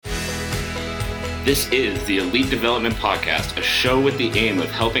This is the Elite Development Podcast, a show with the aim of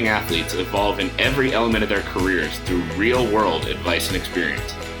helping athletes evolve in every element of their careers through real-world advice and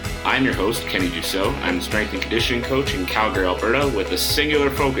experience. I'm your host, Kenny Dussault. I'm a strength and conditioning coach in Calgary, Alberta, with a singular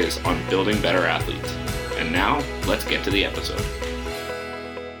focus on building better athletes. And now, let's get to the episode.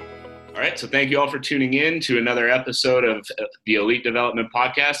 All right, so thank you all for tuning in to another episode of the Elite Development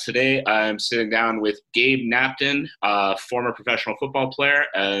Podcast. Today, I'm sitting down with Gabe Napton, a former professional football player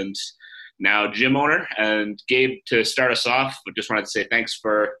and now gym owner. And Gabe, to start us off, I just wanted to say thanks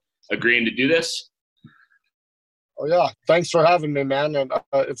for agreeing to do this. Oh yeah, thanks for having me, man. And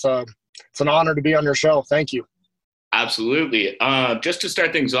it's an honor to be on your show. Thank you. Absolutely. Just to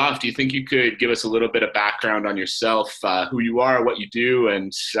start things off, do you think you could give us a little bit of background on yourself, who you are, what you do,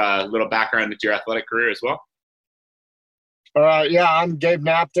 and a little background into your athletic career as well? Yeah, I'm Gabe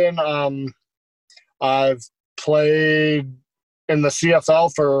Napton. I've played in the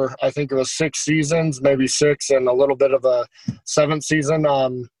CFL for, I think it was 6 seasons, maybe 6 and a little bit of a 7th season.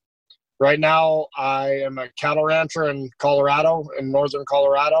 Right now, I am a cattle rancher in Colorado, in northern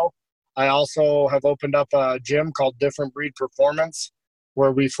Colorado. I also have opened up a gym called Different Breed Performance,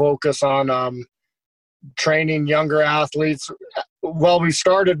 where we focus on training younger athletes. Well, we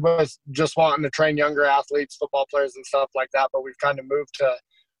started with just wanting to train younger athletes, football players and stuff like that, but we've kind of moved to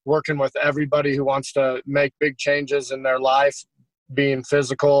working with everybody who wants to make big changes in their life, being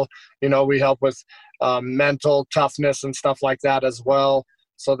physical. You know, we help with mental toughness and stuff like that as well.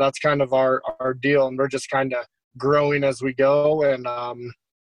 So that's kind of our deal, and we're just kind of growing as we go. And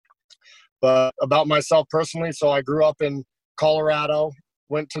but about myself personally, so I grew up in Colorado,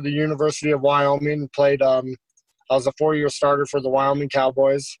 went to the University of Wyoming, played. I was a 4-year starter for the Wyoming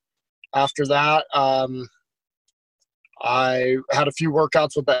Cowboys. After that, I had a few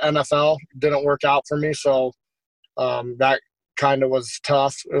workouts with the NFL. Didn't work out for me, so that kind of was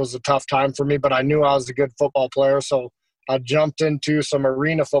tough. It was a tough time for me, but I knew I was a good football player, so I jumped into some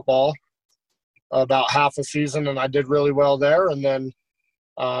arena football about half a season, and I did really well there. And then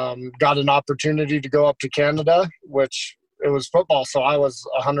got an opportunity to go up to Canada, which it was football, so I was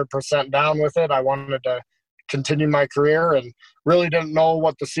 100% down with it. I wanted to continue my career and really didn't know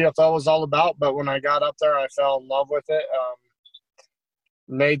what the CFL was all about, but when I got up there, I fell in love with it.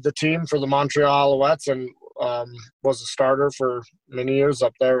 Made the team for the Montreal Alouettes and was a starter for many years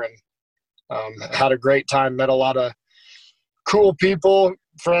up there, and had a great time, met a lot of cool people,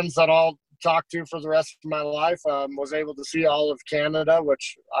 friends that I'll talk to for the rest of my life. Was able to see all of Canada,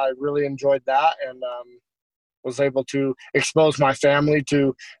 which I really enjoyed that, and was able to expose my family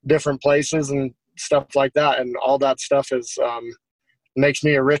to different places and stuff like that. And all that stuff is makes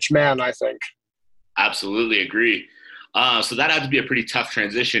me a rich man, I think. Absolutely agree. So that had to be a pretty tough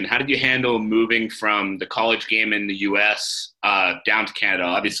transition. How did you handle moving from the college game in the U.S. Down to Canada?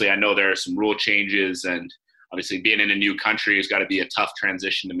 Obviously, I know there are some rule changes, and obviously being in a new country has got to be a tough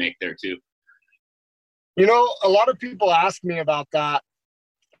transition to make there too. You know, a lot of people ask me about that.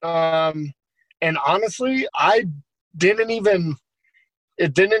 And honestly, it didn't even,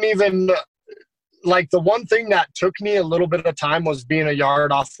 like, the one thing that took me a little bit of time was being a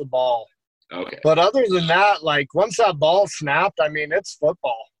yard off the ball. Okay. But other than that, like, once that ball snapped, I mean, it's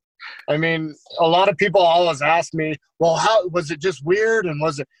football. I mean, a lot of people always ask me, well, how was it just weird? And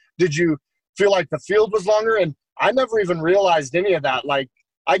did you feel like the field was longer? And I never even realized any of that. Like,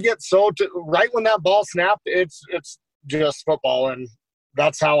 I get right when that ball snapped, it's just football. And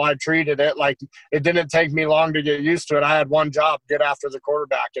that's how I treated it. Like, it didn't take me long to get used to it. I had one job, get after the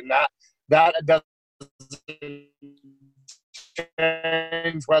quarterback. And that doesn't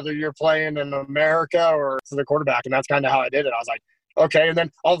change whether you're playing in America or to the quarterback. And that's kind of how I did it. I was like, okay. And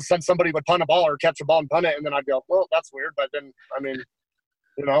then all of a sudden somebody would punt a ball or catch a ball and punt it. And then I'd go, well, that's weird. But then, I mean,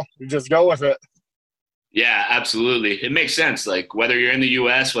 you know, you just go with it. Yeah, absolutely. It makes sense. Like, whether you're in the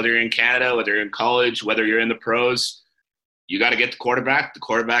U.S., whether you're in Canada, whether you're in college, whether you're in the pros, you got to get the quarterback. The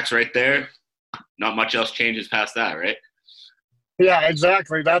quarterback's right there. Not much else changes past that, right? Yeah,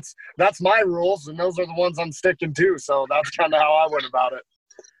 exactly. That's my rules, and those are the ones I'm sticking to. So that's kind of how I went about it.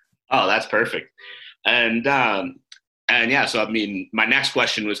 Oh, that's perfect. And yeah, so I mean, my next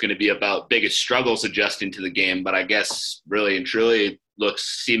question was going to be about biggest struggles adjusting to the game, but I guess really and truly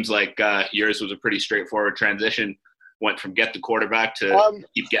seems like yours was a pretty straightforward transition. Went from get the quarterback to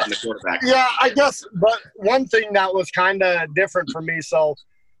keep getting the quarterback. Yeah, I guess. But one thing that was kind of different for me. So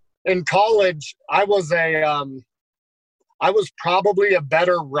in college, I was probably a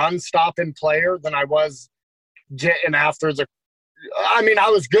better run stopping player than I was getting after the. I mean, I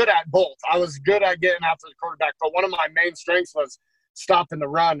was good at both. I was good at getting after the quarterback, but one of my main strengths was stopping the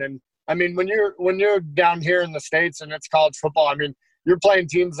run. And I mean, when you're down here in the States and it's college football, I mean, you're playing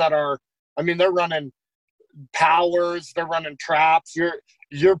teams that are I mean, they're running powers, they're running traps.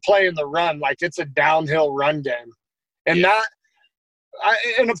 You're playing the run like it's a downhill run game, and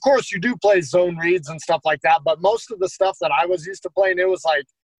and of course you do play zone reads and stuff like that. But most of the stuff that I was used to playing, it was like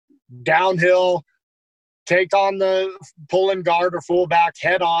downhill, take on the pulling guard or fullback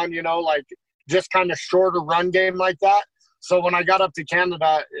head on, like just kind of shorter run game like that. So when I got up to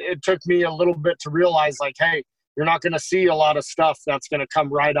Canada, it took me a little bit to realize, like, hey, you're not going to see a lot of stuff that's going to come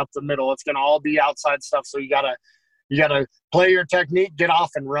right up the middle. It's going to all be outside stuff. So you gotta play your technique, get off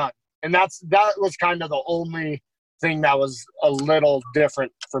and run. And that was kind of the only thing that was a little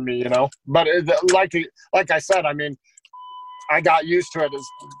different for me, But like I said, I mean, I got used to it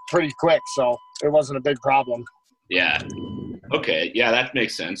pretty quick, so it wasn't a big problem. Yeah. Okay. Yeah, that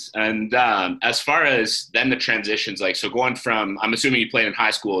makes sense. And as far as then the transitions, like, so going from, I'm assuming you played in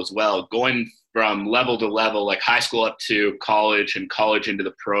high school as well, going from level to level, like high school up to college and college into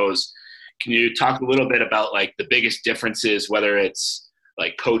the pros, can you talk a little bit about like the biggest differences, whether it's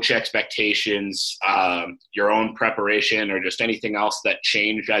like coach expectations, your own preparation, or just anything else that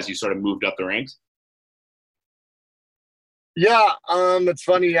changed as you sort of moved up the ranks? Yeah, it's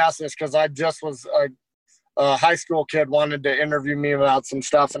funny you asked this because I just was a high school kid wanted to interview me about some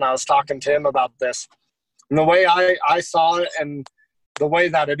stuff, and I was talking to him about this. And the way I saw it and the way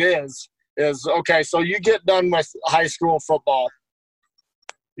that it is okay, so you get done with high school football.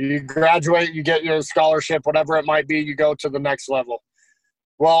 You graduate, you get your scholarship, whatever it might be, you go to the next level.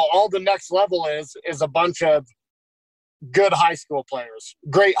 Well, all the next level is a bunch of good high school players,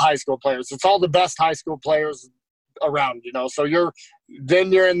 great high school players. It's all the best high school players around, So you're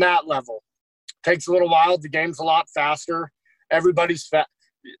in that level. Takes a little while. The game's a lot faster. Everybody's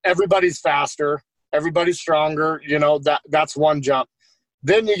faster. Everybody's stronger. That's one jump.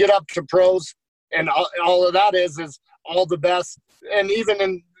 Then you get up to pros, and all of that is all the best. And even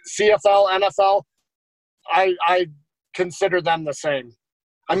in CFL, NFL, I consider them the same.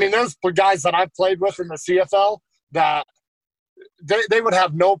 I mean, there's guys that I've played with in the CFL that they would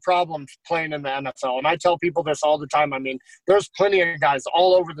have no problem playing in the NFL. And I tell people this all the time. I mean, there's plenty of guys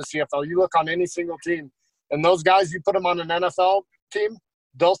all over the CFL. You look on any single team, and those guys, you put them on an NFL team,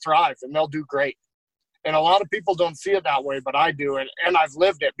 they'll thrive and they'll do great. And a lot of people don't see it that way, but I do. And I've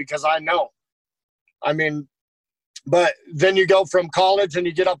lived it because I know. I mean, but then you go from college and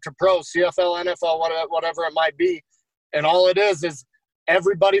you get up to pro, CFL, NFL, whatever it might be. And all it is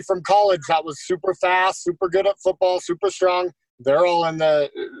everybody from college that was super fast, super good at football, super strong, they're all in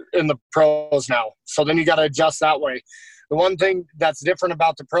the pros now. So then you got to adjust that way. The one thing that's different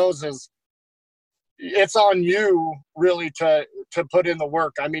about the pros is it's on you really to put in the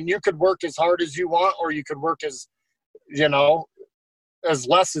work. I mean, you could work as hard as you want, or you could work as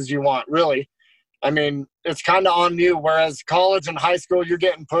less as you want, really. I mean, it's kind of on you. Whereas college and high school, you're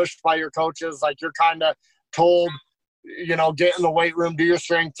getting pushed by your coaches. Like, you're kind of told, get in the weight room, do your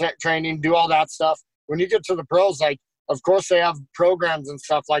strength training, do all that stuff. When you get to the pros, like, of course they have programs and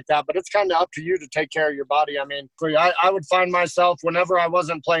stuff like that, but it's kind of up to you to take care of your body. I mean, I would find myself, whenever I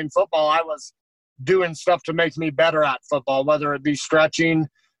wasn't playing football, I was doing stuff to make me better at football, whether it be stretching,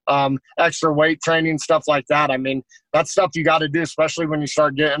 extra weight training, stuff like that. I mean, that's stuff you got to do, especially when you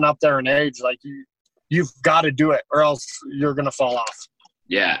start getting up there in age. Like, you've got to do it or else you're going to fall off.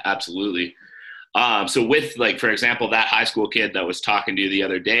 Yeah, absolutely. So with, like, for example, that high school kid that was talking to you the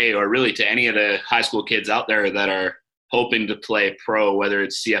other day, or really to any of the high school kids out there that are hoping to play pro, whether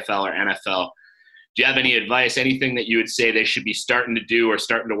it's CFL or NFL, do you have any advice, anything that you would say they should be starting to do or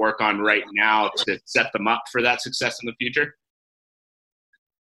starting to work on right now to set them up for that success in the future?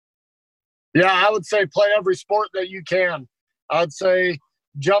 Yeah, I would say play every sport that you can. I'd say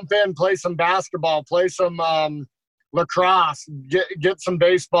jump in, play some basketball, play some lacrosse, get some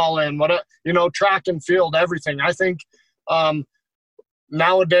baseball in, track and field, everything. I think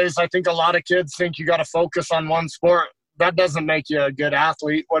nowadays, I think a lot of kids think you got to focus on one sport. That doesn't make you a good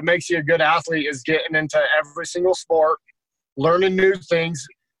athlete. What makes you a good athlete is getting into every single sport, learning new things.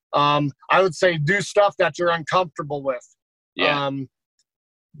 I would say do stuff that you're uncomfortable with. Yeah.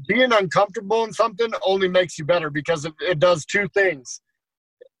 Being uncomfortable in something only makes you better because it does two things.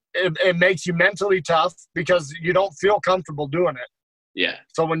 It makes you mentally tough because you don't feel comfortable doing it. Yeah.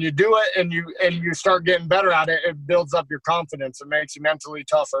 So when you do it and you start getting better at it, it builds up your confidence. It makes you mentally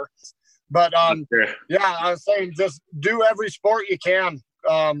tougher. But Sure. Yeah, I was saying just do every sport you can.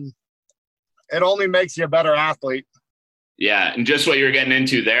 It only makes you a better athlete. Yeah, and just what you're getting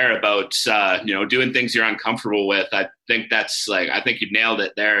into there about doing things you're uncomfortable with. I think you've nailed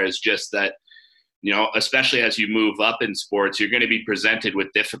it there. Is just that, especially as you move up in sports, you're going to be presented with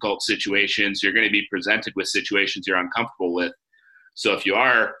difficult situations. You're going to be presented with situations you're uncomfortable with. So if you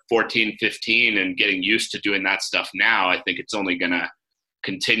are 14, 15 and getting used to doing that stuff now, I think it's only going to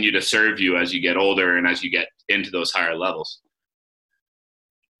continue to serve you as you get older and as you get into those higher levels.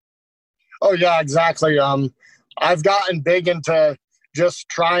 Oh yeah, exactly. I've gotten big into just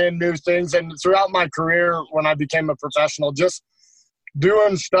trying new things, and throughout my career when I became a professional, just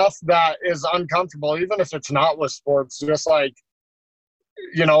doing stuff that is uncomfortable, even if it's not with sports, just like,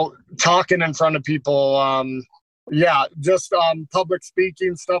 talking in front of people. Public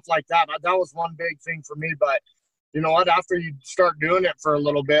speaking, stuff like that. That was one big thing for me. But you know what? After you start doing it for a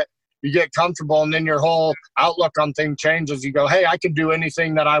little bit, you get comfortable, and then your whole outlook on things changes. You go, hey, I can do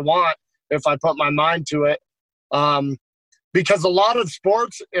anything that I want if I put my mind to it. Because a lot of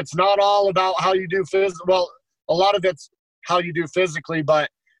sports, it's not all about how you do well, a lot of it's how you do physically, but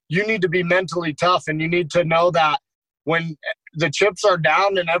you need to be mentally tough, and you need to know that when the chips are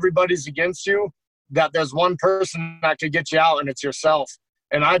down and everybody's against you, that there's one person that could get you out, and it's yourself.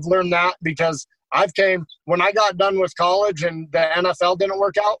 And I've learned that because when I got done with college and the NFL didn't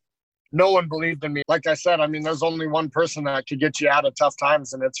work out, no one believed in me. Like I said, there's only one person that could get you out of tough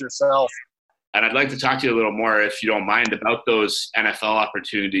times, and it's yourself. And I'd like to talk to you a little more, if you don't mind, about those NFL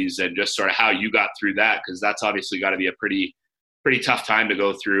opportunities and just sort of how you got through that, because that's obviously got to be a pretty tough time to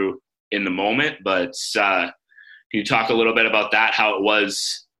go through in the moment. But can you talk a little bit about that, how it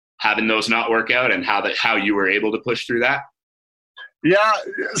was having those not work out, and how you were able to push through that? Yeah,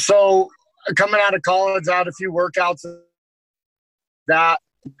 so coming out of college, I had a few workouts that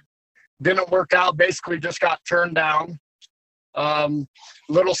didn't work out, basically just got turned down.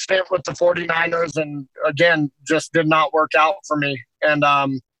 Little stint with the 49ers, and again, just did not work out for me. And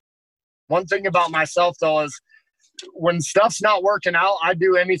one thing about myself, though, is when stuff's not working out, I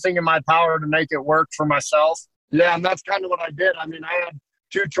do anything in my power to make it work for myself. Yeah, and that's kind of what I did. I had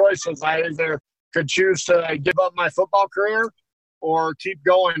two choices. I either could choose to give up my football career or keep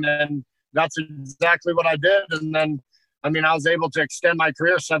going, and that's exactly what I did. And then, I was able to extend my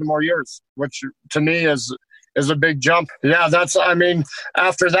career 7 more years, which to me is a big jump. Yeah,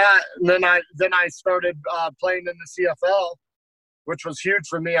 after that, then I started playing in the CFL, which was huge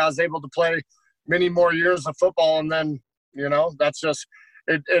for me. I was able to play many more years of football, and then, that's just,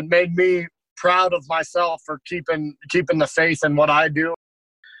 it made me proud of myself for keeping the faith in what I do.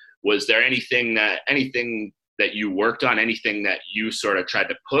 Was there anything that you worked on, anything that you sort of tried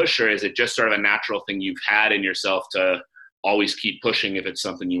to push, or is it just sort of a natural thing you've had in yourself to always keep pushing if it's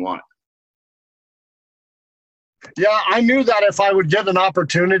something you want? Yeah, I knew that if I would get an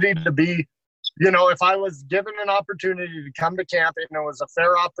opportunity to be, if I was given an opportunity to come to camp and it was a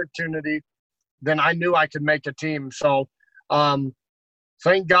fair opportunity, then I knew I could make a team. So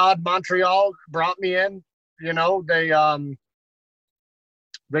thank God Montreal brought me in.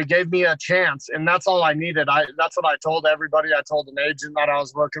 They gave me a chance, and that's all I needed. That's what I told everybody. I told an agent that I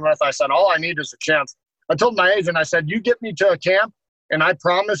was working with. I said, all I need is a chance. I told my agent, I said, you get me to a camp, and I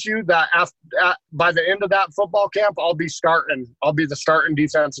promise you that by the end of that football camp, I'll be starting. I'll be the starting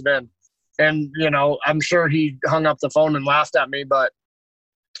defensive end. And, I'm sure he hung up the phone and laughed at me. But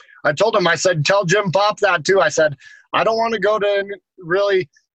I told him, I said, tell Jim Popp that too. I said, I don't want to go to really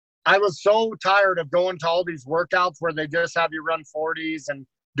 – I was so tired of going to all these workouts where they just have you run 40s and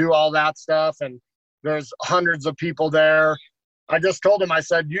do all that stuff. And there's hundreds of people there. I just told him, I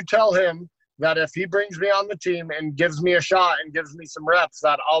said, you tell him that if he brings me on the team and gives me a shot and gives me some reps,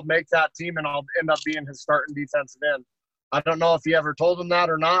 that I'll make that team and I'll end up being his starting defensive end. I don't know if he ever told him that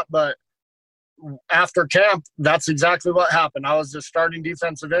or not, but after camp, that's exactly what happened. I was the starting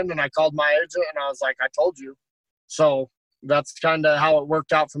defensive end, and I called my agent, and I was like, I told you. So that's kind of how it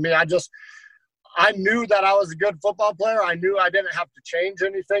worked out for me. I knew that I was a good football player. I knew I didn't have to change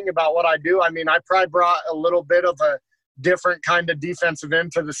anything about what I do. I probably brought a little bit of a different kind of defensive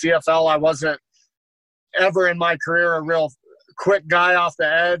end to the CFL. I wasn't ever in my career a real quick guy off the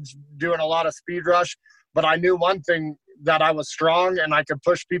edge doing a lot of speed rush, but I knew one thing, that I was strong and I could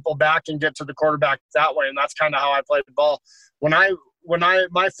push people back and get to the quarterback that way. And that's kind of how I played the ball. When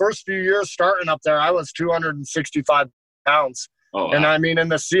my first few years starting up there, I was 265 pounds. Oh, wow. And in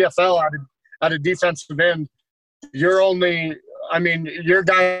the CFL at a defensive end, your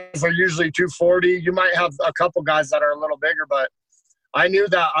guys are usually 240. You might have a couple guys that are a little bigger, but I knew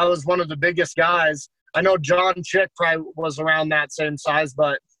that I was one of the biggest guys. I know John Chick probably was around that same size,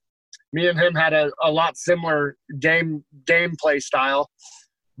 but me and him had a lot similar gameplay style.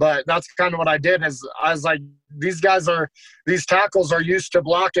 But that's kind of what I did. Is I was like, these tackles are used to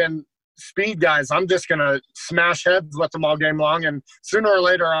blocking speed guys. I'm just going to smash heads with them all game long, and sooner or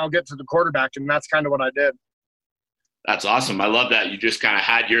later I'll get to the quarterback, and that's kind of what I did. That's awesome. I love that. You just kind of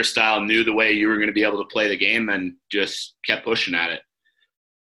had your style, knew the way you were going to be able to play the game, and just kept pushing at it.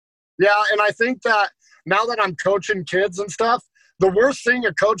 Yeah, and I think that now that I'm coaching kids and stuff, the worst thing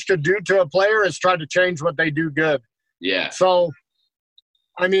a coach could do to a player is try to change what they do good. Yeah. So,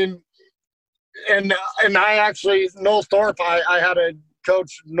 I mean, and I actually, Noel Thorpe, I had a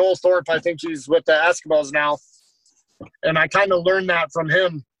coach, Noel Thorpe, I think he's with the Eskimos now, and I kind of learned that from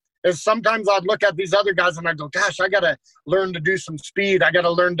him. Is sometimes I'd look at these other guys and I'd go, gosh, I got to learn to do some speed. I got to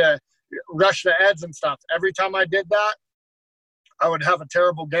learn to rush the edge and stuff. Every time I did that, I would have a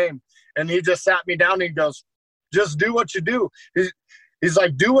terrible game. And he just sat me down and he goes, just do what you do. He's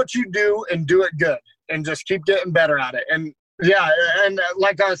like, do what you do and do it good and just keep getting better at it. And yeah, and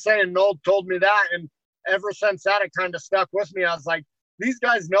like I was saying, Noel told me that. And ever since that, it kind of stuck with me. I was like, these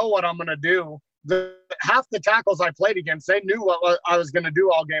guys know what I'm going to do. Half the tackles I played against, they knew what I was going to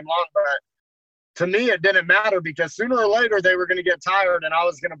do all game long. But to me, it didn't matter because sooner or later they were going to get tired and I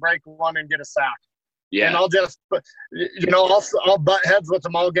was going to break one and get a sack. Yeah. And I'll just, I'll butt heads with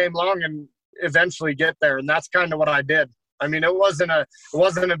them all game long and eventually get there. And that's kind of what I did. I mean, it wasn't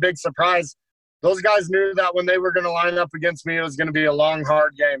a big surprise. Those guys knew that when they were going to line up against me, it was going to be a long,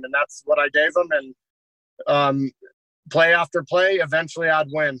 hard game. And that's what I gave them. And play after play, eventually I'd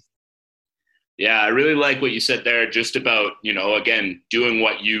win. Yeah, I really like what you said there just about, again, doing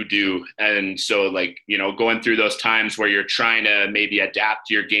what you do. And so going through those times where you're trying to maybe adapt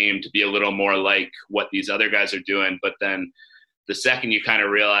your game to be a little more like what these other guys are doing. But then the second you kind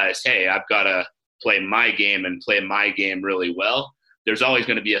of realize, hey, I've got to play my game and play my game really well, there's always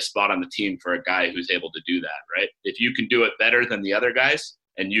going to be a spot on the team for a guy who's able to do that, right? If you can do it better than the other guys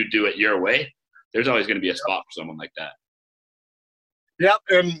and you do it your way, there's always going to be a spot for someone like that. Yep,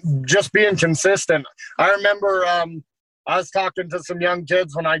 and just being consistent. I remember I was talking to some young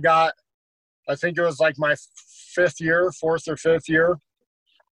kids when I think it was like my fourth or fifth year.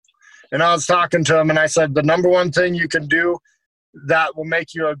 And I was talking to them and I said, the number one thing you can do that will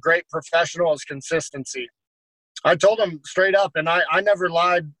make you a great professional is consistency. I told them straight up, and I never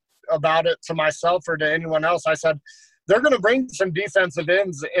lied about it to myself or to anyone else. I said, they're going to bring some defensive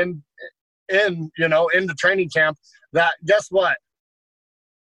ends into training camp that, guess what?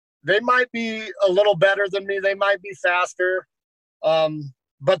 They might be a little better than me. They might be faster,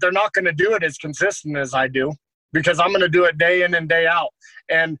 but they're not going to do it as consistent as I do because I'm going to do it day in and day out.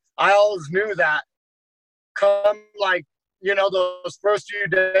 And I always knew that come those first few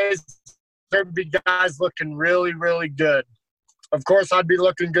days, there'd be guys looking really, really good. Of course, I'd be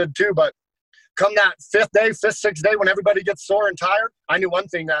looking good too, but come that fifth, sixth day when everybody gets sore and tired, I knew one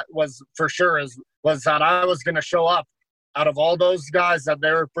thing that was for sure was that I was going to show up. Out of all those guys that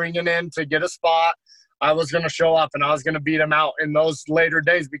they were bringing in to get a spot, I was going to show up and I was going to beat them out in those later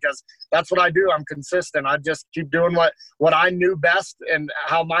days because that's what I do. I'm consistent. I just keep doing what I knew best and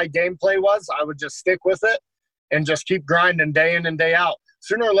how my gameplay was. I would just stick with it and just keep grinding day in and day out.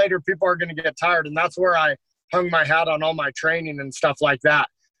 Sooner or later, people are going to get tired, and that's where I hung my hat on all my training and stuff like that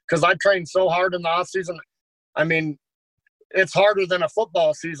because I trained so hard in the off season. I mean, it's harder than a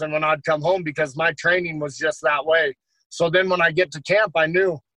football season when I'd come home because my training was just that way. So then when I get to camp, I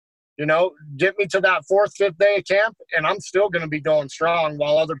knew, get me to that fourth, fifth day of camp, and I'm still going to be going strong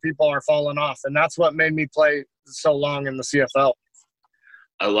while other people are falling off. And that's what made me play so long in the CFL.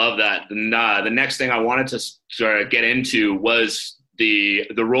 I love that. And the next thing I wanted to sort of get into was the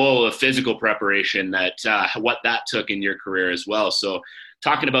role of physical preparation, what that took in your career as well. So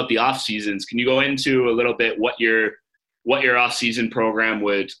talking about the off seasons, can you go into a little bit what your off season program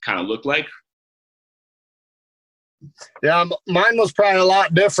would kind of look like? Yeah, mine was probably a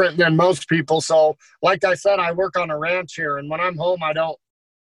lot different than most people. So like I said, I work on a ranch here, and when I'm home,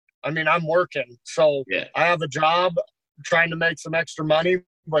 I'm working. So yeah. I have a job trying to make some extra money,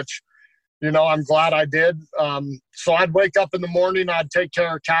 which, I'm glad I did. So I'd wake up in the morning, I'd take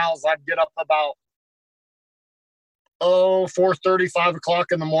care of cows. I'd get up about 4:30, 5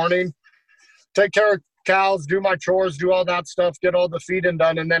 o'clock in the morning, take care of cows, do my chores, do all that stuff, get all the feeding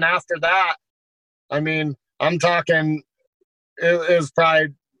done. And then after that, I'm talking, it was probably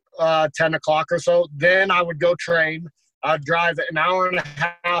 10 o'clock or so. Then I would go train. I'd drive an hour and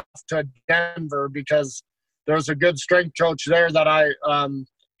a half to Denver because there's a good strength coach there that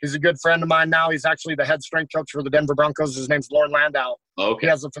he's a good friend of mine now. He's actually the head strength coach for the Denver Broncos. His name's Lauren Landau. Okay. He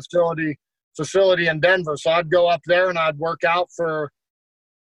has a facility in Denver. So I'd go up there and I'd work out for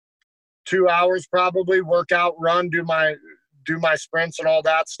 2 hours probably, work out, run, do my sprints and all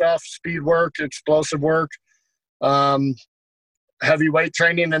that stuff, speed work, explosive work. Heavy weight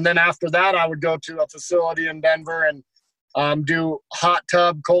training. And then after that, I would go to a facility in Denver and do hot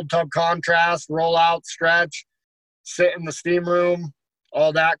tub, cold tub contrast, roll out, stretch, sit in the steam room,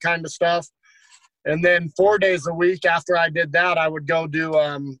 all that kind of stuff. And then 4 days a week after I did that, I would go do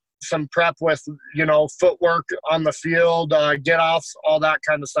some prep with, footwork on the field, get-offs, all that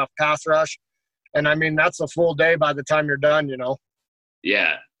kind of stuff, pass rush. And, I mean, that's a full day by the time you're done,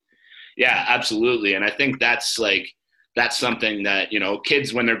 Yeah. Yeah, absolutely. And I think that's something that,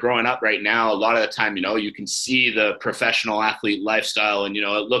 kids, when they're growing up right now, a lot of the time, you can see the professional athlete lifestyle and, it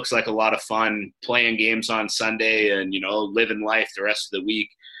looks like a lot of fun playing games on Sunday and, living life the rest of the week.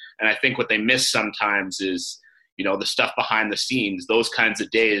 And I think what they miss sometimes is, the stuff behind the scenes, those kinds of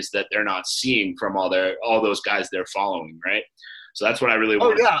days that they're not seeing from all those guys they're following. Right. So that's what I really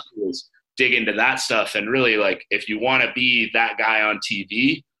want to do is dig into that stuff. And really, like, if you want to be that guy on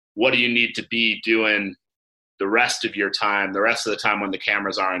TV, what do you need to be doing the rest of your time, the rest of the time when the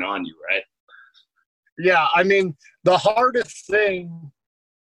cameras aren't on you, right? Yeah, I mean, the hardest thing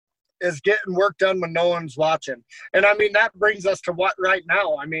is getting work done when no one's watching. And, I mean, that brings us to what right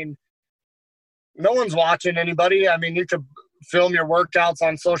now? I mean, no one's watching anybody. I mean, you could film your workouts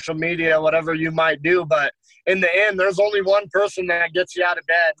on social media, whatever you might do, but in the end, there's only one person that gets you out of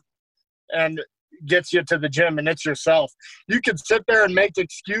bed and gets you to the gym, and it's yourself. You could sit there and make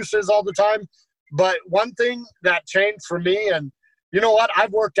excuses all the time, but one thing that changed for me, and you know what,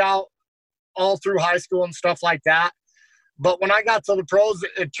 I've worked out all through high school and stuff like that, but when I got to the pros,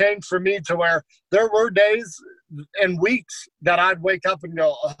 it changed for me to where there were days and weeks that I'd wake up and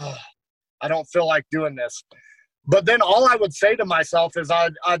go, oh, I don't feel like doing this. But then all I would say to myself is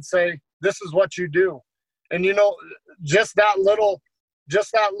I'd say, this is what you do. And, just that little,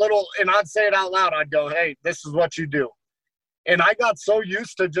 and I'd say it out loud. I'd go, hey, this is what you do. And I got so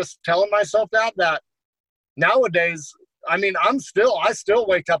used to just telling myself that nowadays, I mean, I still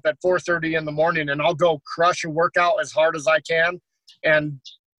wake up at 4:30 in the morning and I'll go crush a workout as hard as I can. And,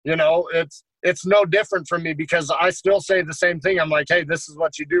 it's no different for me because I still say the same thing. I'm like, hey, this is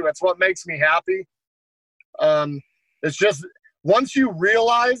what you do. It's what makes me happy. It's just once you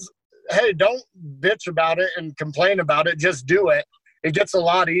realize, hey, don't bitch about it and complain about it, just do it. It gets a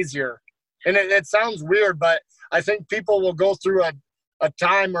lot easier. And it sounds weird, but I think people will go through a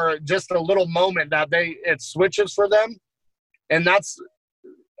time or just a little moment that it switches for them. And that's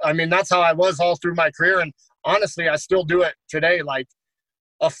how I was all through my career. And honestly, I still do it today. Like,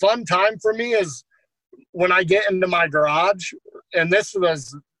 a fun time for me is when I get into my garage, and this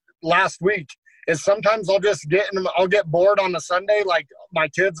was last week, is sometimes I'll get bored on a Sunday, like my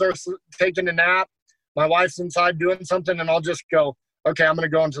kids are taking a nap, my wife's inside doing something, and I'll just go, okay, I'm going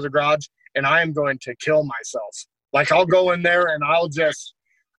to go into the garage, and I am going to kill myself. Like, I'll go in there, and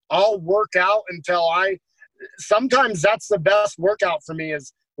I'll work out until sometimes that's the best workout for me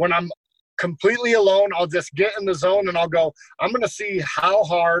is when I'm completely alone. I'll just get in the zone and I'll go, I'm going to see how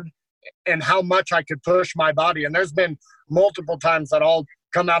hard and how much I could push my body. And there's been multiple times that I'll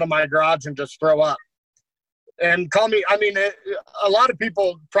come out of my garage and just throw up. And a lot of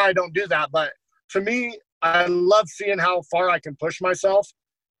people probably don't do that, but to me, I love seeing how far I can push myself.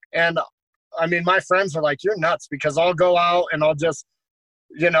 And I mean, my friends are like, you're nuts, because I'll go out and I'll just,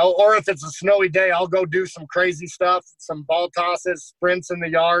 or if it's a snowy day, I'll go do some crazy stuff, some ball tosses, sprints in the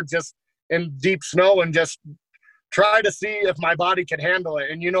yard, just in deep snow, and just try to see if my body can handle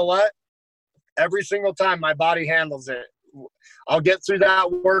it. And you know what? Every single time my body handles it. I'll get through that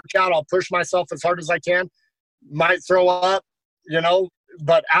workout. I'll push myself as hard as I can. Might throw up,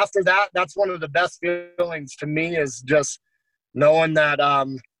 but after that, that's one of the best feelings to me is just knowing that,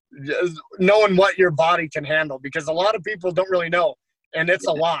 knowing what your body can handle, because a lot of people don't really know. And it's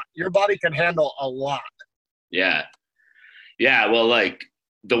a lot. Your body can handle a lot. Yeah. Yeah. Well, like,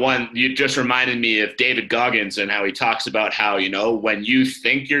 the one you just reminded me of David Goggins and how he talks about how, when you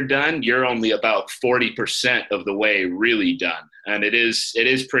think you're done, you're only about 40% of the way really done. And it is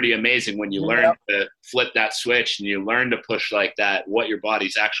pretty amazing when you learn to flip that switch and you learn to push like that, what your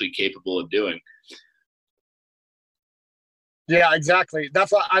body's actually capable of doing. Yeah, exactly.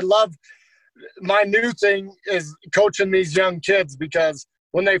 That's what I love. My new thing is coaching these young kids, because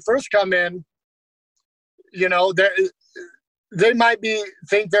when they first come in, they might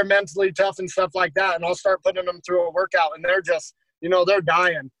think they're mentally tough and stuff like that. And I'll start putting them through a workout and they're just, they're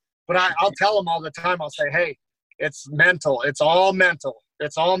dying. But I'll tell them all the time, I'll say, hey, it's mental. It's all mental.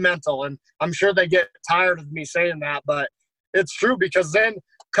 It's all mental. And I'm sure they get tired of me saying that, but it's true, because then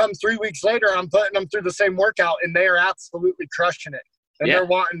come 3 weeks later, I'm putting them through the same workout and they are absolutely crushing it. And they're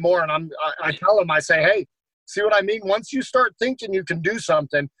wanting more. And I tell them, I say, hey, see what I mean? Once you start thinking you can do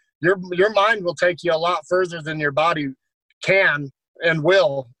something, your mind will take you a lot further than your body can and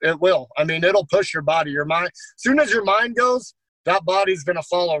will. It will. I mean, it'll push your body. Your mind, as soon as your mind goes, that body's going to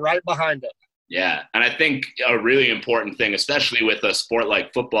follow right behind it. Yeah. And I think a really important thing, especially with a sport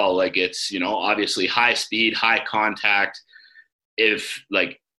like football, like it's, obviously high speed, high contact. If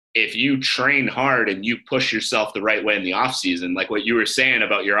you train hard and you push yourself the right way in the off season, like what you were saying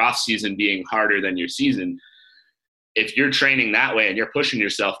about your off season being harder than your season, if you're training that way and you're pushing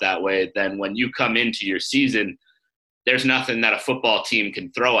yourself that way, then when you come into your season, there's nothing that a football team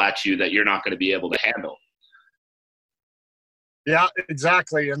can throw at you that you're not going to be able to handle. Yeah,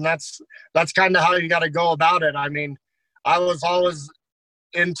 exactly. And that's kind of how you got to go about it. I mean, I was always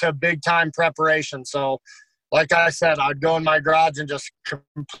into big time preparation. So like I said, I'd go in my garage and just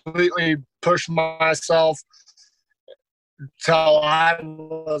completely push myself till I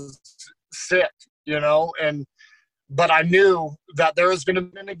was sick, but I knew that there was going to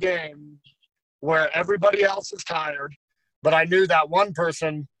be a game where everybody else is tired, but I knew that one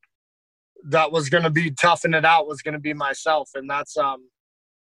person that was going to be toughing it out was going to be myself. And that's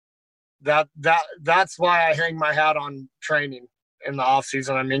why I hang my hat on training in the off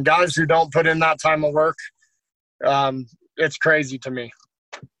season. I mean, guys who don't put in that time of work, it's crazy to me.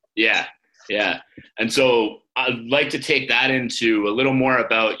 Yeah. And so I'd like to take that into a little more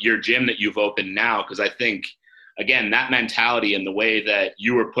about your gym that you've opened now, because I think, again, that mentality and the way that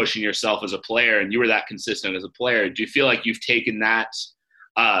you were pushing yourself as a player and you were that consistent as a player, do you feel like you've taken that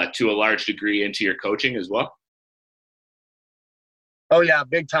to a large degree into your coaching as well? Oh, yeah,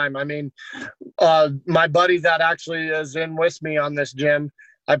 big time. I mean, my buddy that actually is in with me on this gym,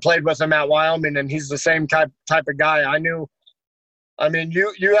 I played with him at Wyoming, and he's the same type of guy. You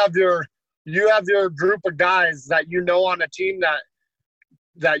have your group of guys that on a team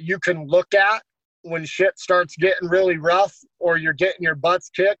that you can look at when shit starts getting really rough or you're getting your butts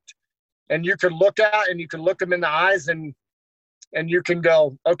kicked, and you can look them in the eyes and you can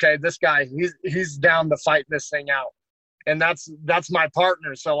go, okay, this guy, he's down to fight this thing out. And that's my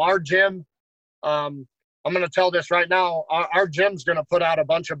partner. So our gym, I'm going to tell this right now, our gym's going to put out a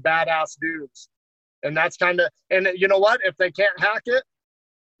bunch of badass dudes. And that's and you know what? If they can't hack it,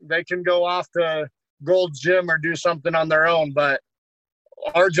 they can go off to Gold's Gym or do something on their own. But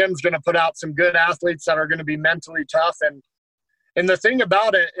our gym's going to put out some good athletes that are going to be mentally tough. And the thing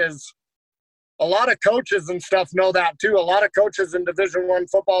about it is a lot of coaches and stuff know that too. A lot of coaches in Division I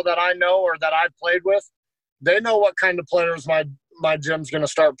football that I know or that I've played with, they know what kind of players my gym's going to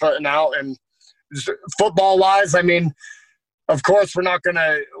start putting out. And football wise, I mean, of course we're not going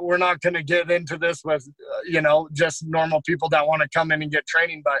to get into this with, just normal people that want to come in and get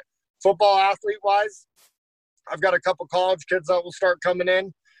training, but football athlete wise, I've got a couple college kids that will start coming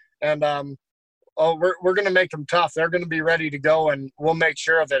in, and we're going to make them tough. They're going to be ready to go, and we'll make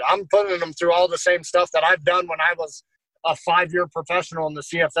sure of it. I'm putting them through all the same stuff that I've done when I was a 5-year professional in the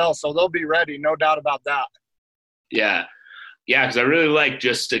CFL, so they'll be ready, no doubt about that. Yeah, because I really like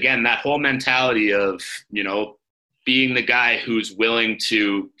just, again, that whole mentality of, being the guy who's willing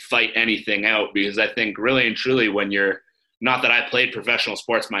to fight anything out, because I think really and truly when you're – not that I played professional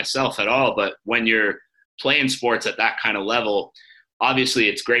sports myself at all, but when you're playing sports at that kind of level, obviously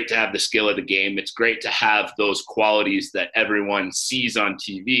it's great to have the skill of the game. It's great to have those qualities that everyone sees on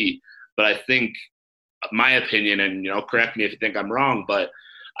TV. But I think, my opinion, and, correct me if you think I'm wrong, but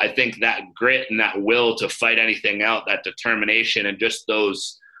I think that grit and that will to fight anything out, that determination and just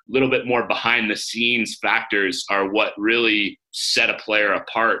those little bit more behind the scenes factors are what really set a player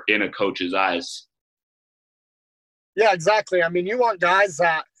apart in a coach's eyes. Yeah, exactly. I mean, you want guys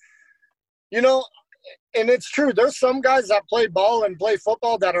that, and it's true. There's some guys that play ball and play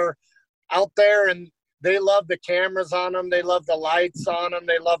football that are out there and they love the cameras on them. They love the lights on them.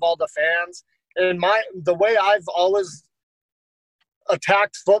 They love all the fans. And the way I've always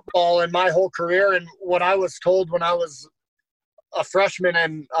attacked football in my whole career, and what I was told when I was a freshman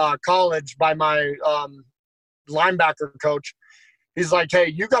in college by my linebacker coach, he's like, hey,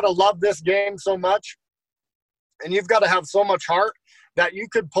 you got to love this game so much, and you've got to have so much heart that you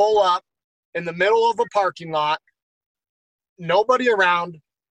could pull up in the middle of a parking lot, nobody around,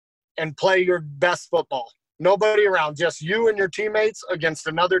 and play your best football. Nobody around, just you and your teammates against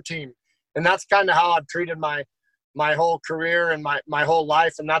another team. And that's kind of how I've treated my whole career and my whole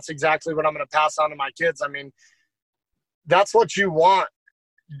life, and that's exactly what I'm going to pass on to my kids. I mean, that's what you want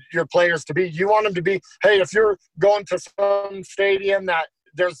your players to be. You want them to be, hey, if you're going to some stadium that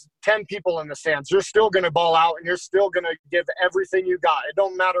there's 10 people in the stands, you're still going to ball out and you're still going to give everything you got. It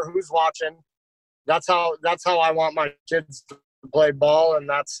don't matter who's watching. That's how I want my kids to play ball, and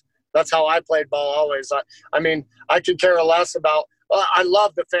that's how I played ball always. I mean, I could care less about I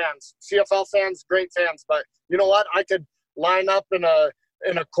love the fans. CFL fans, great fans, but you know what? I could line up in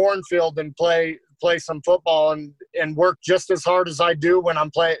a cornfield and play play some football and work just as hard as I do when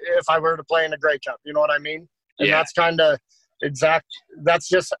if I were to play in a Grey Cup. You know what I mean? And that's kind of that's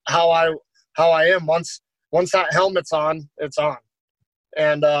just how I am. Once that helmet's on, it's on.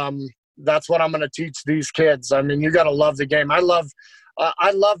 And that's what I'm going to teach these kids. I mean, you got to love the game. I love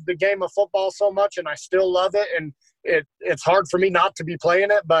the game of football so much, and I still love it. And it's hard for me not to be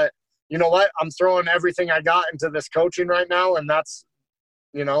playing it, but you know what? I'm throwing everything I got into this coaching right now, and that's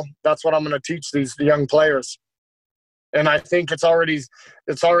what I'm going to teach these young players. And I think it's already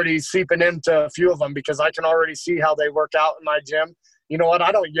seeping into a few of them because I can already see how they work out in my gym. You know what?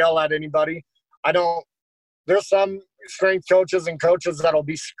 I don't yell at anybody. There's some strength coaches and coaches that'll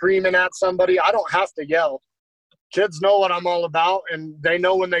be screaming at somebody. I don't have to yell. Kids know what I'm all about, and they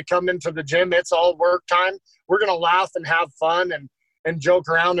know when they come into the gym, it's all work time. We're going to laugh and have fun and joke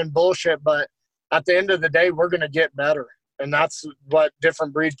around and bullshit, but at the end of the day, we're going to get better. And that's what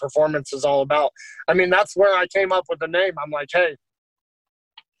Different Breed Performance is all about. I mean, that's where I came up with the name. I'm like, hey,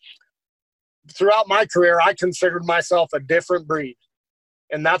 throughout my career, I considered myself a different breed.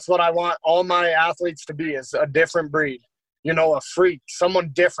 And that's what I want all my athletes to be, is a different breed. A freak,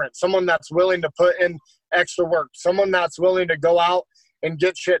 someone different, someone that's willing to put in extra work, someone that's willing to go out and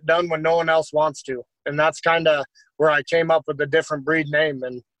get shit done when no one else wants to. And that's kind of where I came up with the Different Breed name.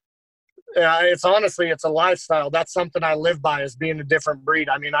 And it's a lifestyle. That's something I live by, is being a different breed.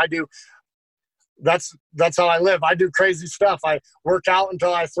 I mean, that's how I live. I do crazy stuff. I work out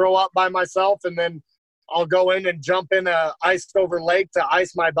until I throw up by myself, and then I'll go in and jump in a iced over lake to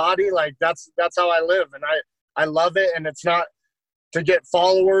ice my body. Like that's how I live. And I love it. And it's not to get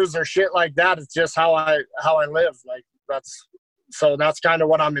followers or shit like that. It's just how I live. Like that's kind of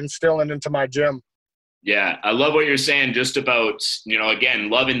what I'm instilling into my gym. Yeah, I love what you're saying just about, again,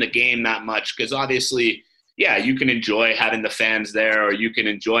 loving the game that much, because obviously, yeah, you can enjoy having the fans there, or you can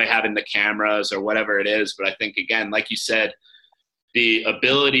enjoy having the cameras or whatever it is. But I think, again, like you said, the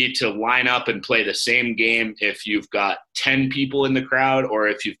ability to line up and play the same game if you've got 10 people in the crowd or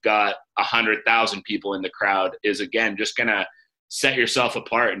if you've got 100,000 people in the crowd is, again, just going to set yourself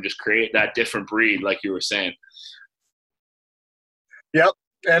apart and just create that different breed, like you were saying. Yep.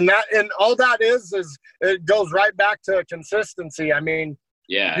 And all that is it goes right back to consistency. I mean,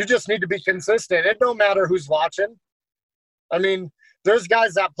 yeah, you just need to be consistent. It don't matter who's watching. I mean, there's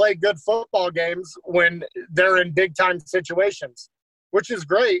guys that play good football games when they're in big time situations, which is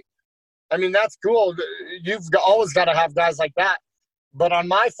great. I mean, that's cool. You've always got to have guys like that. But on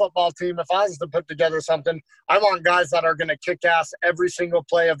my football team, if I was to put together something, I want guys that are going to kick ass every single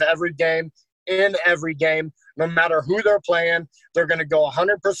play of every game, in every game. No matter who they're playing, they're going to go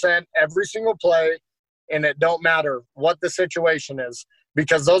 100% every single play, and it don't matter what the situation is,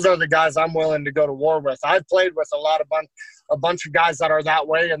 because those are the guys I'm willing to go to war with. I've played with a bunch of guys that are that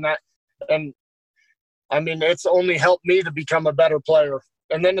way, and I mean, it's only helped me to become a better player,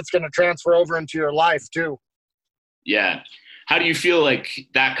 and then it's going to transfer over into your life too. Yeah. How do you feel like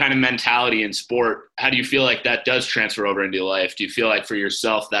that kind of mentality in sport, how do you feel like that does transfer over into your life? Do you feel like for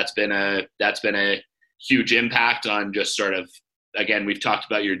yourself that's been a huge impact on just sort of, again, we've talked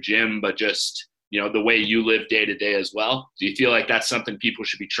about your gym, but just, the way you live day to day as well? Do you feel like that's something people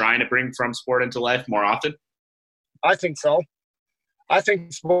should be trying to bring from sport into life more often? I think so. I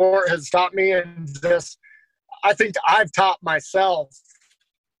think sport has taught me, and I think I've taught myself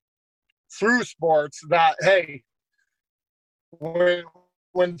through sports that, hey,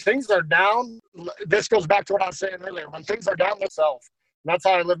 when things are down, this goes back to what I was saying earlier. When things are down, myself. That's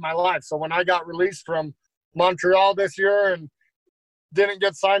how I live my life. So when I got released from Montreal this year and didn't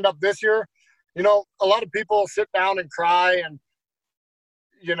get signed up this year, a lot of people sit down and cry and,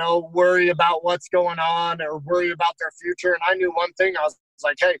 worry about what's going on or worry about their future. And I knew one thing. I was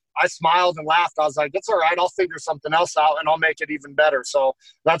like, hey, I smiled and laughed. I was like, it's all right. I'll figure something else out and I'll make it even better. So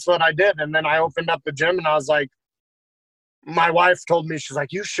that's what I did. And then I opened up the gym, and I was like, my wife told me, she's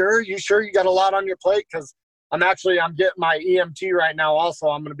like, you sure you got a lot on your plate? Because I'm getting my EMT right now. Also,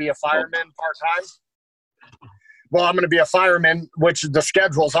 I'm going to be a fireman part-time. Well, I'm going to be a fireman, which the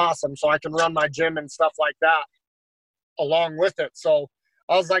schedule's awesome. So I can run my gym and stuff like that along with it. So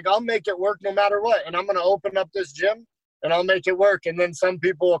I was like, I'll make it work no matter what. And I'm going to open up this gym and I'll make it work. And then some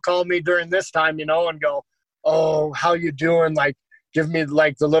people will call me during this time, and go, oh, how you doing? Like, give me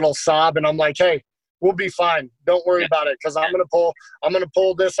like the little sob. And I'm like, hey, we'll be fine. Don't worry about it, because I'm gonna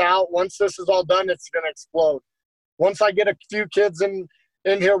pull this out. Once this is all done, it's gonna explode. Once I get a few kids in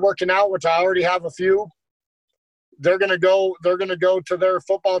here working out, which I already have a few, they're gonna go to their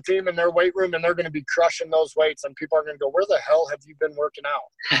football team and their weight room, and they're gonna be crushing those weights, and people are gonna go, where the hell have you been working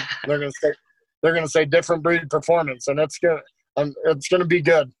out? They're gonna say Different Breed Performance, and it's gonna be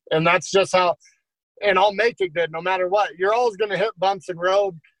good. And that's just how and I'll make it good no matter what. You're always going to hit bumps in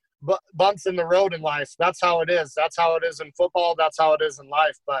the road in life. That's how it is. That's how it is in football. That's how it is in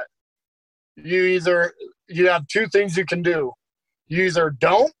life. But you have two things you can do. You either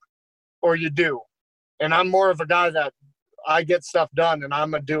don't or you do. And I'm more of a guy that I get stuff done, and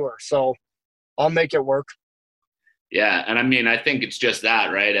I'm a doer. So I'll make it work. Yeah. And I mean, I think it's just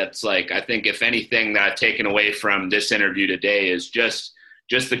that, right? It's like, I think if anything that I've taken away from this interview today is just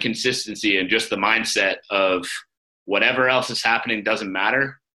the consistency and just the mindset of whatever else is happening doesn't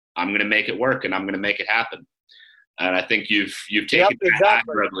matter. I'm going to make it work, and I'm going to make it happen. And I think you've taken that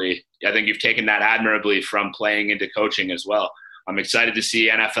admirably. I think you've taken that admirably from playing into coaching as well. I'm excited to see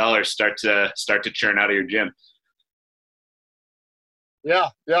NFLers start to churn out of your gym. Yeah,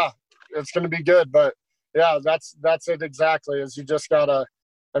 it's going to be good. But yeah, that's it exactly. Is you just gotta.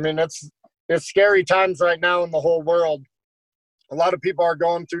 I mean, it's scary times right now in the whole world. A lot of people are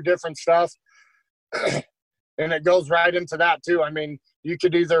going through different stuff, and it goes right into that too. I mean, you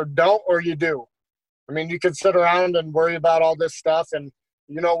could either don't or you do. I mean, you could sit around and worry about all this stuff, and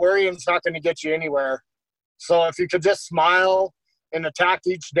worrying's not going to get you anywhere. So if you could just smile and attack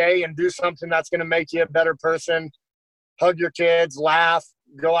each day and do something that's going to make you a better person, hug your kids, laugh,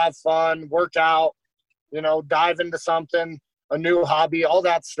 go have fun, work out, dive into something, a new hobby, all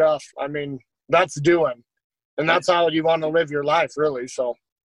that stuff. I mean, that's doing. And that's how you want to live your life, really. So.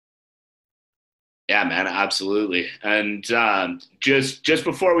 Yeah, man, absolutely. And just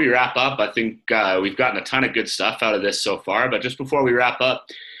before we wrap up, I think we've gotten a ton of good stuff out of this so far. But just before we wrap up,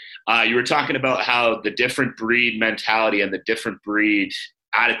 you were talking about how the different breed mentality and the different breed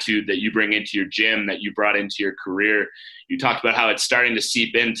attitude that you bring into your gym, that you brought into your career. You talked about how it's starting to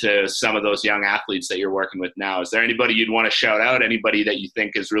seep into some of those young athletes that you're working with now. Is there anybody you'd want to shout out? Anybody that you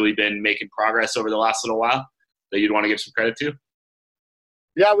think has really been making progress over the last little while that you'd want to give some credit to?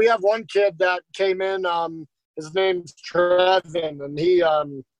 Yeah, we have one kid that came in. His name's Trevin, and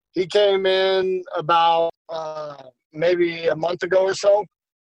he came in about maybe a month ago or so.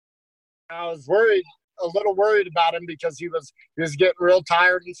 I was a little worried about him because he was getting real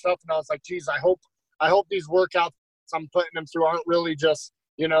tired and stuff, and I was like, geez, I hope these workouts I'm putting him through aren't really just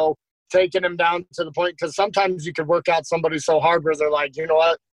taking him down to the point, because sometimes you could work out somebody so hard where they're like, you know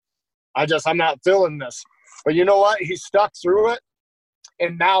what, I'm not feeling this. But you know what, he stuck through it.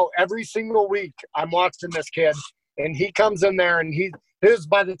 And now every single week I'm watching this kid, and he comes in there, and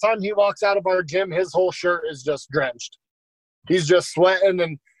by the time he walks out of our gym, his whole shirt is just drenched. He's just sweating.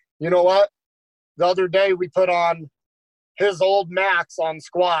 And you know what? The other day we put on his old max on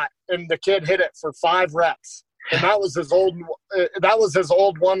squat, and the kid hit it for 5 reps. And that was his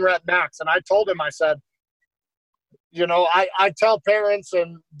old 1 rep max. And I told him, I said, I tell parents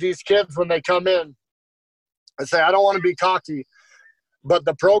and these kids when they come in, I say, I don't want to be cocky, but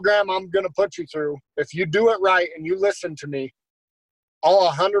the program I'm going to put you through, if you do it right and you listen to me, I'll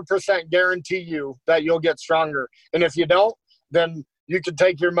 100% guarantee you that you'll get stronger. And if you don't, then you can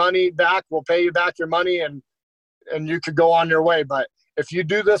take your money back. We'll pay you back your money, and you could go on your way. But if you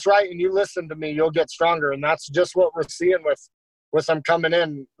do this right and you listen to me, you'll get stronger. And that's just what we're seeing with them coming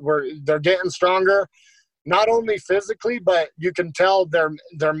in. They're getting stronger, not only physically, but you can tell their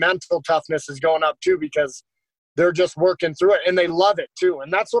mental toughness is going up too, because they're just working through it, and they love it too.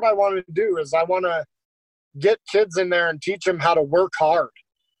 And that's what I want to do, is I want to get kids in there and teach them how to work hard,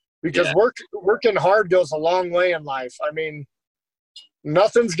 because working hard goes a long way in life. I mean,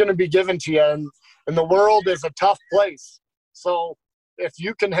 nothing's going to be given to you, and the world is a tough place. So if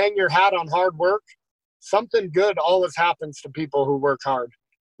you can hang your hat on hard work, something good always happens to people who work hard.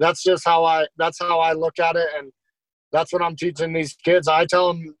 That's how I look at it. And that's what I'm teaching these kids. I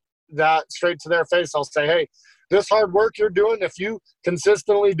tell them that straight to their face. I'll say, hey, this hard work you're doing, if you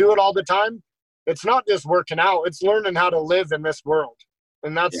consistently do it all the time, it's not just working out, it's learning how to live in this world.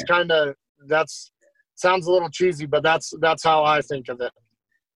 And that's sounds a little cheesy, but that's how I think of it.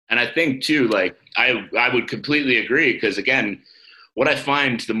 And I think too, like I would completely agree, because again, what I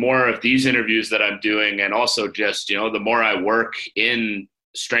find the more of these interviews that I'm doing, and also just, the more I work in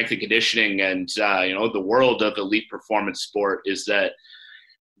strength and conditioning and, the world of elite performance sport, is that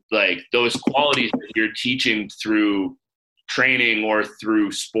like those qualities that you're teaching through training or through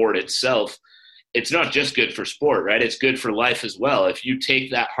sport itself, it's not just good for sport, right? It's good for life as well. If you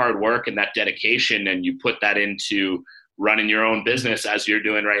take that hard work and that dedication and you put that into running your own business, as you're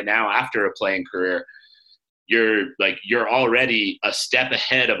doing right now after a playing career, you're already a step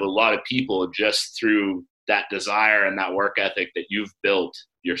ahead of a lot of people just through that desire and that work ethic that you've built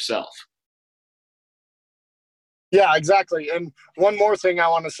yourself. Yeah, exactly. And one more thing I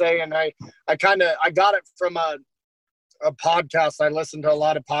want to say, and I got it from a a podcast. I listen to a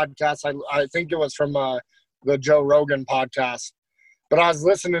lot of podcasts. I think it was from the Joe Rogan podcast, but I was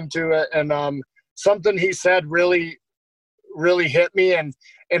listening to it, and something he said really hit me, and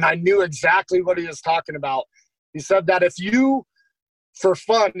I knew exactly what he was talking about. He said that if you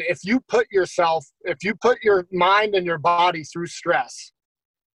put your mind and your body through stress,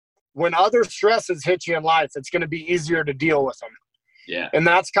 when other stresses hit you in life, it's going to be easier to deal with them. Yeah. And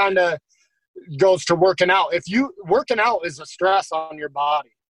that's kind of goes to working out. Working out is a stress on your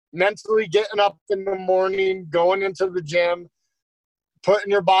body. Mentally getting up in the morning, going into the gym,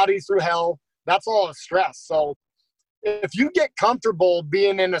 putting your body through hell, that's all a stress. So if you get comfortable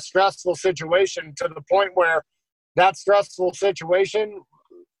being in a stressful situation to the point where that stressful situation,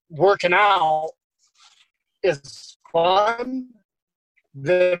 working out is fun,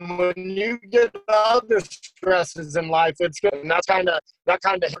 then when you get other stresses in life, it's good. And that kind of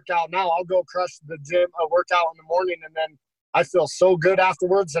workout. Now I'll go crush the gym, a workout in the morning, and then I feel so good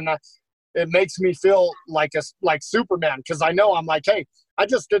afterwards, and it makes me feel like Superman, because I know I'm like, hey, I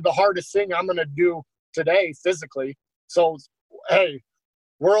just did the hardest thing I'm gonna do today physically. So, hey,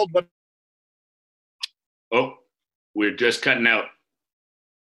 world, but oh, we're just cutting out.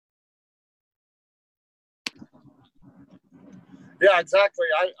 Yeah, exactly.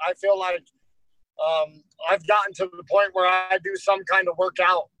 I feel like I've gotten to the point where I do some kind of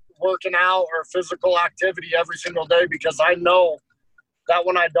working out or physical activity every single day, because I know that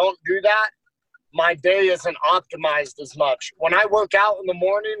when I don't do that, my day isn't optimized as much. When I work out in the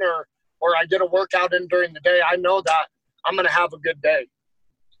morning or I get a workout in during the day, I know that I'm going to have a good day.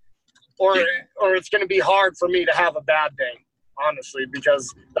 Or it's going to be hard for me to have a bad day, honestly,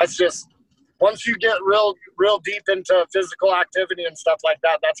 because that's just – once you get real deep into physical activity and stuff like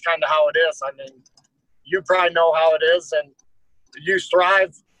that, that's kind of how it is. I mean, you probably know how it is, and you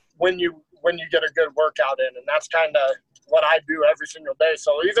thrive when you get a good workout in, and that's kind of what I do every single day.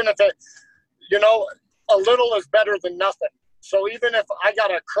 So even if it, a little is better than nothing. So even if I got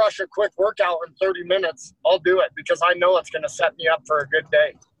to crush a quick workout in 30 minutes, I'll do it, because I know it's going to set me up for a good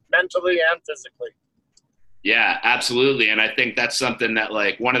day, mentally and physically. Yeah, absolutely. And I think that's something that,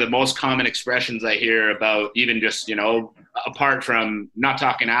 like, one of the most common expressions I hear about, even just, apart from not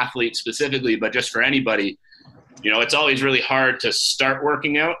talking athletes specifically, but just for anybody, it's always really hard to start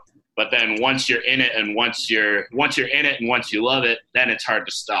working out. But then once you're in it, and once you're in it and once you love it, then it's hard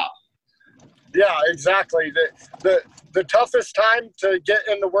to stop. Yeah, exactly. The toughest time to get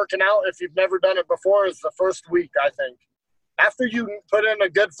into working out, if you've never done it before, is the first week, I think. After you put in a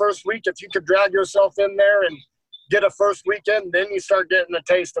good first week, if you could drag yourself in there and get a first weekend, then you start getting a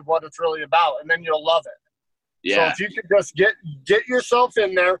taste of what it's really about, and then you'll love it. Yeah. So if you could just get yourself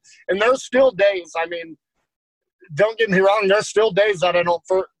in there, and there's still days, I mean, don't get me wrong, there's still days that I don't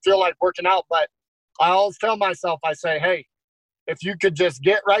feel like working out, but I always tell myself, I say, hey, if you could just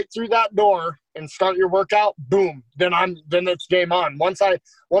get right through that door and start your workout, boom, then it's game on. Once I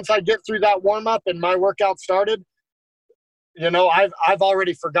get through that warm up and my workout started, I've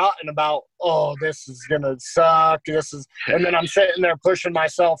already forgotten about, oh, this is going to suck. And then I'm sitting there pushing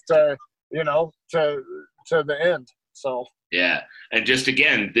myself to the end. So, yeah. And just,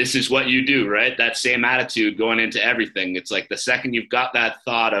 again, this is what you do, right? That same attitude going into everything. It's like the second you've got that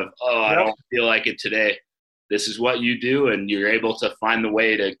thought of, oh, I don't feel like it today, this is what you do. And you're able to find the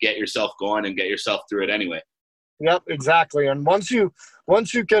way to get yourself going and get yourself through it anyway. Yep, exactly. And once you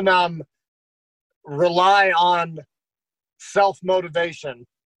can rely on self-motivation,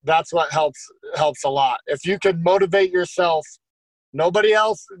 that's what helps a lot. If you can motivate yourself, nobody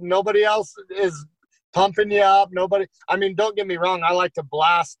else is pumping you up. I mean, don't get me wrong, I like to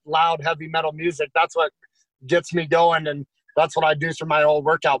blast loud heavy metal music. That's what gets me going, and that's what I do through my whole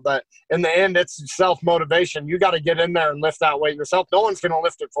workout. But in the end, it's self-motivation. You got to get in there and lift that weight yourself. No one's going to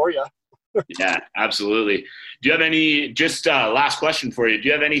lift it for you. Yeah, absolutely. Do you have any, just last question for you, do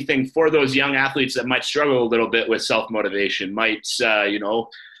you have anything for those young athletes that might struggle a little bit with self-motivation, might,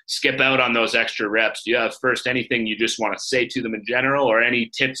 skip out on those extra reps? Do you have first anything you just want to say to them in general, or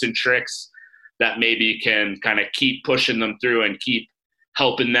any tips and tricks that maybe can kind of keep pushing them through and keep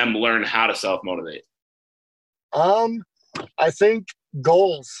helping them learn how to self-motivate? I think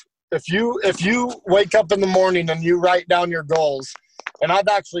goals. If you wake up in the morning and you write down your goals, and I've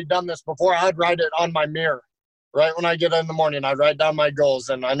actually done this before, I'd write it on my mirror. Right when I get in the morning, I'd write down my goals.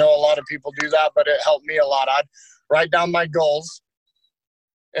 And I know a lot of people do that, but it helped me a lot. I'd write down my goals.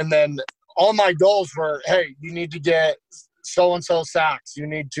 And then all my goals were, hey, you need to get so-and-so sacks. You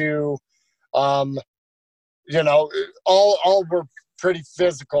need to, all were pretty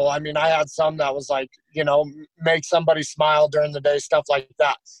physical. I mean, I had some that was like, make somebody smile during the day, stuff like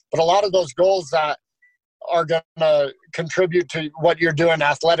that. But a lot of those goals that are going to contribute to what you're doing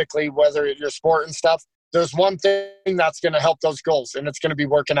athletically, whether it's your sport and stuff, there's one thing that's going to help those goals, and it's going to be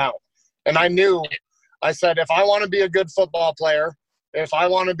working out. And I said, if I want to be a good football player, if I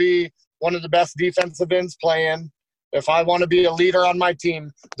want to be one of the best defensive ends playing, if I want to be a leader on my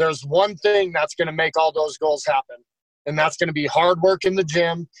team, there's one thing that's going to make all those goals happen. And that's going to be hard work in the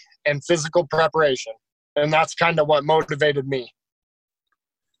gym and physical preparation. And that's kind of what motivated me.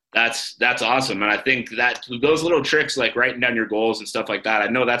 That's awesome. And I think that those little tricks, like writing down your goals and stuff like that, I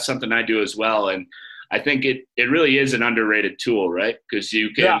know that's something I do as well. And I think it really is an underrated tool, right? Because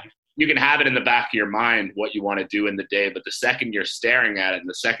you can have it in the back of your mind what you want to do in the day, but the second you're staring at it and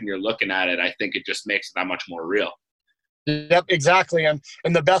the second you're looking at it, I think it just makes it that much more real. Yep, exactly. And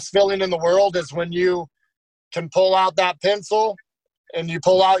the best feeling in the world is when you can pull out that pencil and you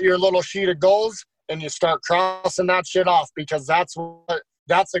pull out your little sheet of goals and you start crossing that shit off, because that's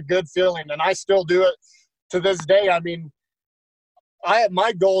a good feeling. And I still do it to this day. I mean,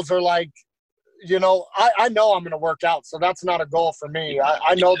 my goals are like, I know I'm going to work out, so that's not a goal for me.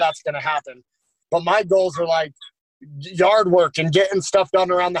 I know that's going to happen. But my goals are like yard work and getting stuff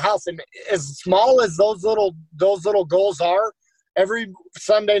done around the house. And as small as those little goals are, every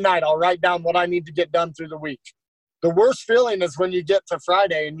Sunday night I'll write down what I need to get done through the week. The worst feeling is when you get to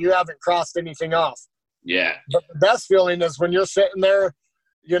Friday and you haven't crossed anything off. Yeah. But the best feeling is when you're sitting there,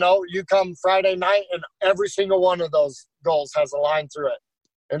 you come Friday night and every single one of those goals has a line through it.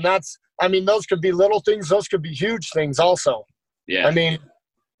 And those could be little things. Those could be huge things also. Yeah. I mean,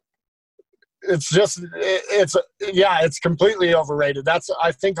 it's completely overrated.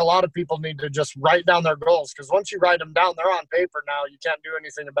 I think a lot of people need to just write down their goals, because once you write them down, they're on paper now. You can't do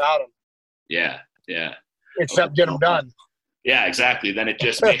anything about them. Yeah. Yeah. Except get them done. Yeah, exactly. Then it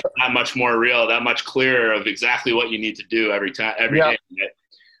just makes it that much more real, that much clearer of exactly what you need to do every day.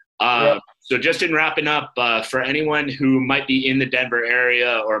 So just in wrapping up, for anyone who might be in the Denver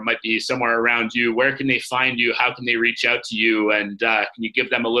area or might be somewhere around you, where can they find you? How can they reach out to you? And can you give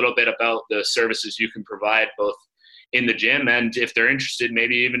them a little bit about the services you can provide both in the gym and, if they're interested,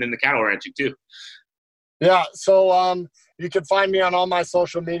 maybe even in the cattle ranching too? Yeah, so you can find me on all my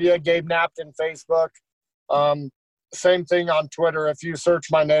social media, Gabe Napton, Facebook. Same thing on Twitter. If you search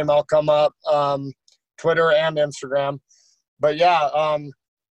my name, I'll come up, Twitter and Instagram. But yeah,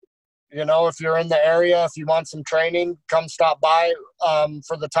 if you're in the area, if you want some training, come stop by.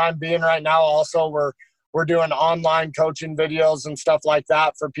 For the time being right now, also, we're doing online coaching videos and stuff like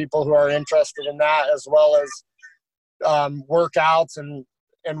that for people who are interested in that, as well as workouts and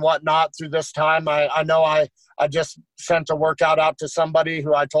whatnot through this time. I know I just sent a workout out to somebody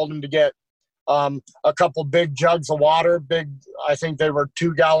who I told him to get a couple big jugs of water. I think they were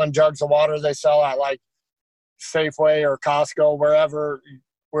 2-gallon jugs of water they sell at like Safeway or Costco,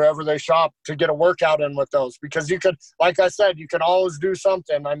 wherever they shop, to get a workout in with those, because you could, like I said, you can always do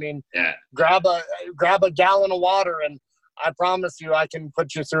something. I mean, grab a gallon of water, and I promise you I can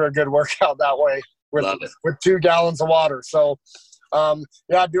put you through a good workout that way with 2 gallons of water. So,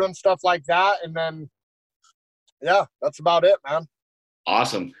 doing stuff like that. And then, that's about it, man.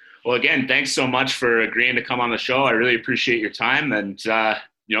 Awesome. Well, again, thanks so much for agreeing to come on the show. I really appreciate your time, and,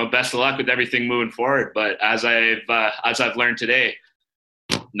 best of luck with everything moving forward. But as I've learned today,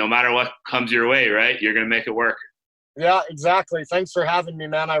 no matter what comes your way, right, you're going to make it work. Yeah, exactly. Thanks for having me,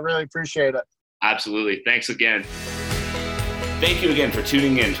 man. I really appreciate it. Absolutely. Thanks again. Thank you again for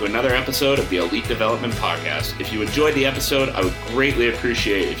tuning in to another episode of the Elite Development Podcast. If you enjoyed the episode, I would greatly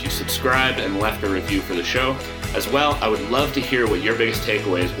appreciate if you subscribed and left a review for the show. As well, I would love to hear what your biggest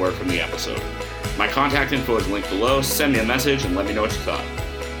takeaways were from the episode. My contact info is linked below. Send me a message and let me know what you thought.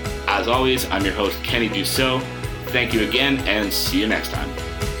 As always, I'm your host, Kenny Dussault. Thank you again, and see you next time.